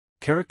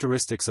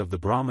characteristics of the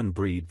Brahman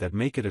breed that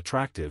make it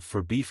attractive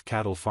for beef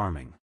cattle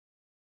farming.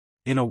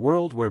 In a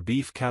world where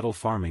beef cattle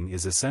farming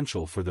is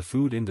essential for the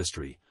food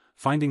industry,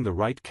 finding the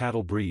right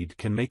cattle breed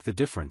can make the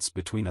difference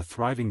between a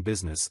thriving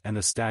business and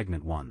a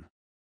stagnant one.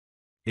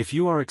 If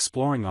you are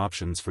exploring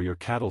options for your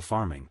cattle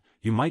farming,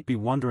 you might be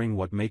wondering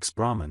what makes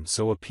Brahman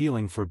so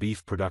appealing for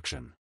beef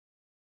production.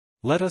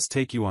 Let us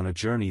take you on a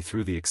journey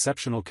through the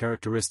exceptional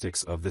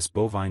characteristics of this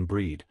bovine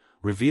breed,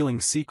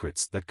 revealing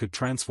secrets that could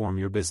transform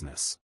your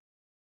business.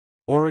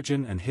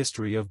 Origin and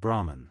history of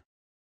Brahman.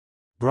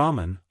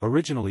 Brahman,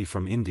 originally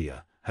from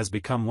India, has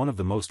become one of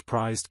the most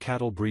prized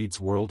cattle breeds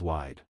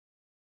worldwide.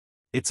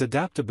 Its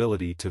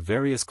adaptability to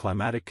various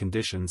climatic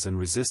conditions and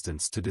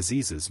resistance to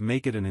diseases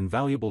make it an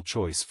invaluable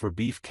choice for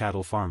beef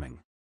cattle farming.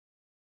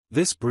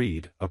 This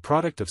breed, a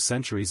product of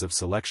centuries of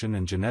selection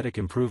and genetic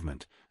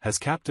improvement, has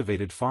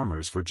captivated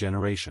farmers for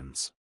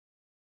generations.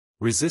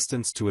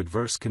 Resistance to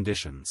adverse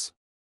conditions.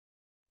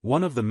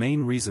 One of the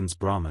main reasons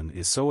Brahman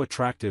is so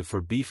attractive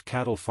for beef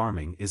cattle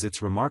farming is its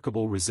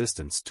remarkable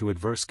resistance to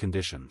adverse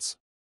conditions.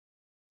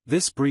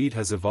 This breed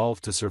has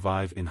evolved to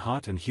survive in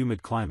hot and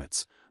humid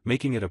climates,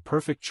 making it a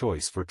perfect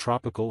choice for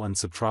tropical and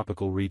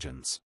subtropical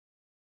regions.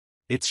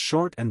 Its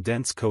short and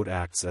dense coat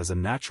acts as a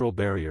natural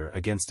barrier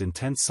against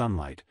intense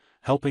sunlight,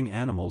 helping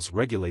animals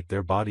regulate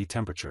their body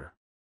temperature.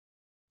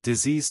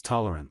 Disease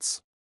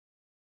tolerance.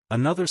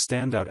 Another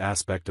standout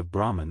aspect of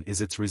Brahman is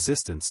its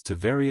resistance to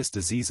various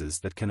diseases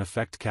that can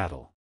affect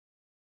cattle.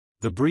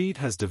 The breed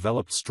has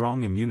developed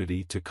strong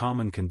immunity to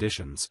common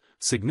conditions,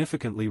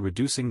 significantly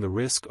reducing the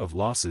risk of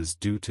losses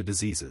due to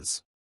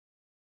diseases.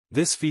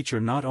 This feature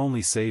not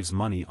only saves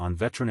money on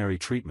veterinary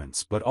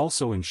treatments but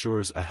also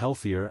ensures a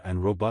healthier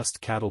and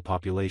robust cattle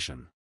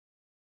population.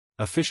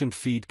 Efficient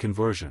feed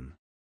conversion.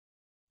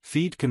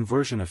 Feed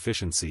conversion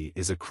efficiency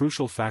is a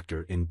crucial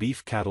factor in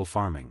beef cattle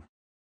farming.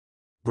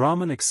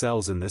 Brahman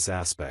excels in this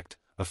aspect,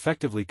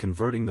 effectively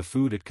converting the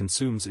food it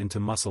consumes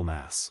into muscle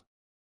mass.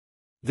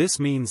 This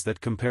means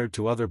that compared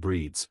to other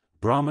breeds,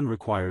 Brahman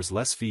requires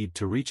less feed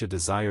to reach a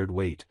desired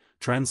weight,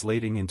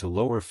 translating into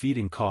lower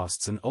feeding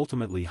costs and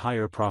ultimately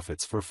higher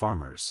profits for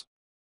farmers.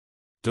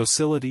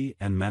 Docility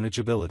and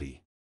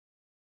manageability.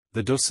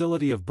 The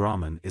docility of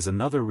Brahman is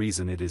another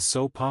reason it is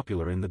so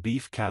popular in the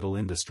beef cattle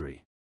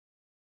industry.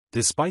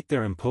 Despite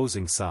their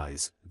imposing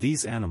size,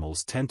 these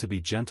animals tend to be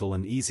gentle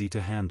and easy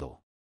to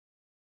handle.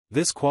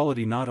 This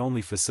quality not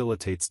only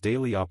facilitates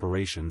daily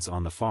operations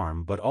on the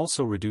farm but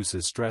also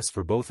reduces stress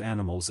for both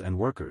animals and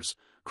workers,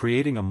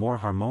 creating a more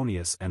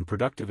harmonious and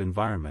productive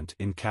environment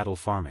in cattle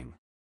farming.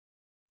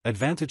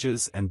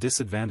 Advantages and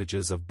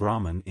disadvantages of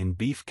Brahman in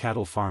beef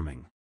cattle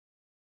farming.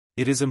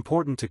 It is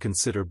important to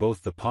consider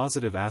both the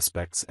positive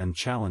aspects and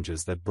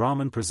challenges that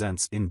Brahman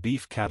presents in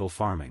beef cattle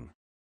farming.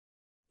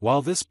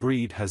 While this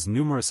breed has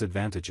numerous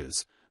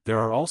advantages, there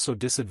are also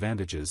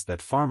disadvantages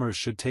that farmers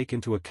should take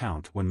into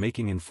account when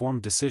making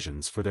informed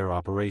decisions for their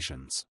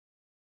operations.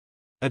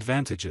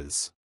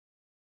 Advantages.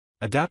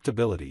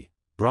 Adaptability.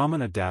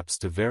 Brahman adapts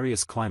to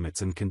various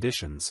climates and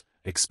conditions,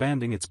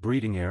 expanding its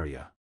breeding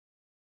area.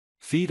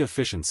 Feed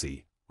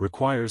efficiency.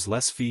 Requires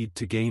less feed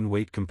to gain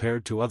weight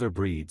compared to other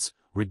breeds,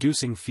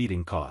 reducing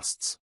feeding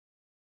costs.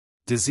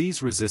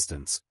 Disease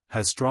resistance.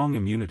 Has strong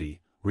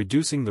immunity,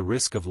 reducing the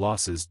risk of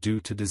losses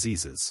due to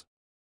diseases.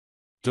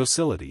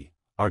 Docility.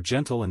 Are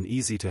gentle and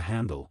easy to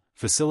handle,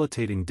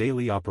 facilitating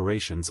daily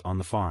operations on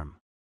the farm.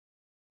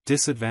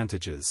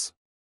 Disadvantages.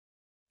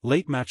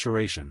 Late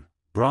maturation.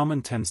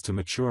 Brahman tends to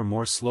mature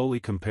more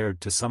slowly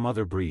compared to some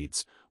other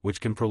breeds,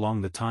 which can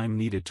prolong the time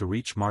needed to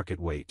reach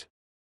market weight.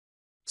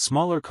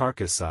 Smaller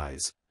carcass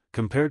size.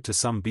 Compared to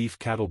some beef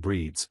cattle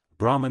breeds,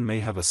 Brahman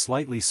may have a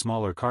slightly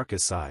smaller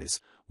carcass size,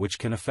 which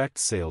can affect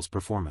sales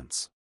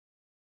performance.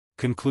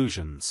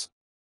 Conclusions.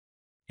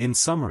 In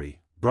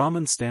summary,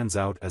 Brahman stands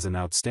out as an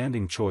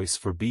outstanding choice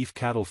for beef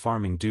cattle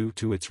farming due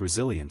to its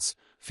resilience,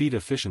 feed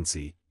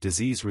efficiency,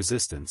 disease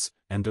resistance,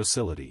 and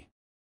docility.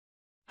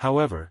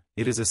 However,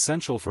 it is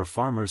essential for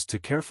farmers to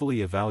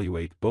carefully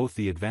evaluate both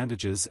the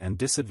advantages and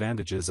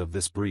disadvantages of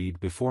this breed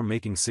before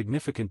making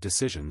significant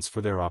decisions for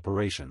their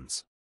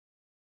operations.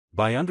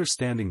 By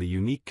understanding the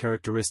unique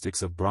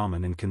characteristics of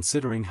Brahman and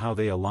considering how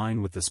they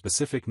align with the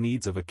specific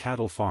needs of a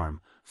cattle farm,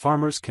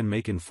 farmers can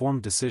make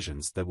informed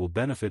decisions that will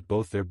benefit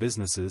both their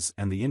businesses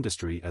and the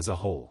industry as a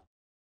whole.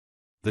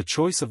 The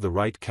choice of the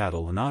right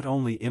cattle not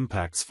only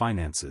impacts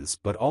finances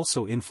but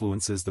also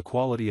influences the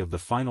quality of the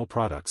final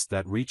products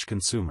that reach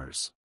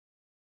consumers.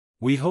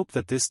 We hope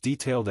that this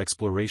detailed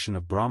exploration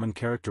of Brahman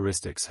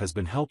characteristics has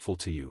been helpful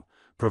to you,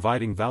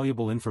 providing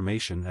valuable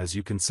information as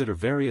you consider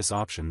various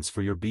options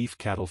for your beef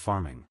cattle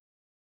farming.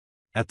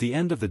 At the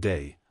end of the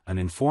day, an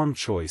informed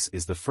choice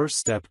is the first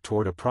step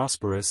toward a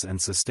prosperous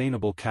and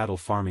sustainable cattle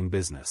farming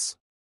business.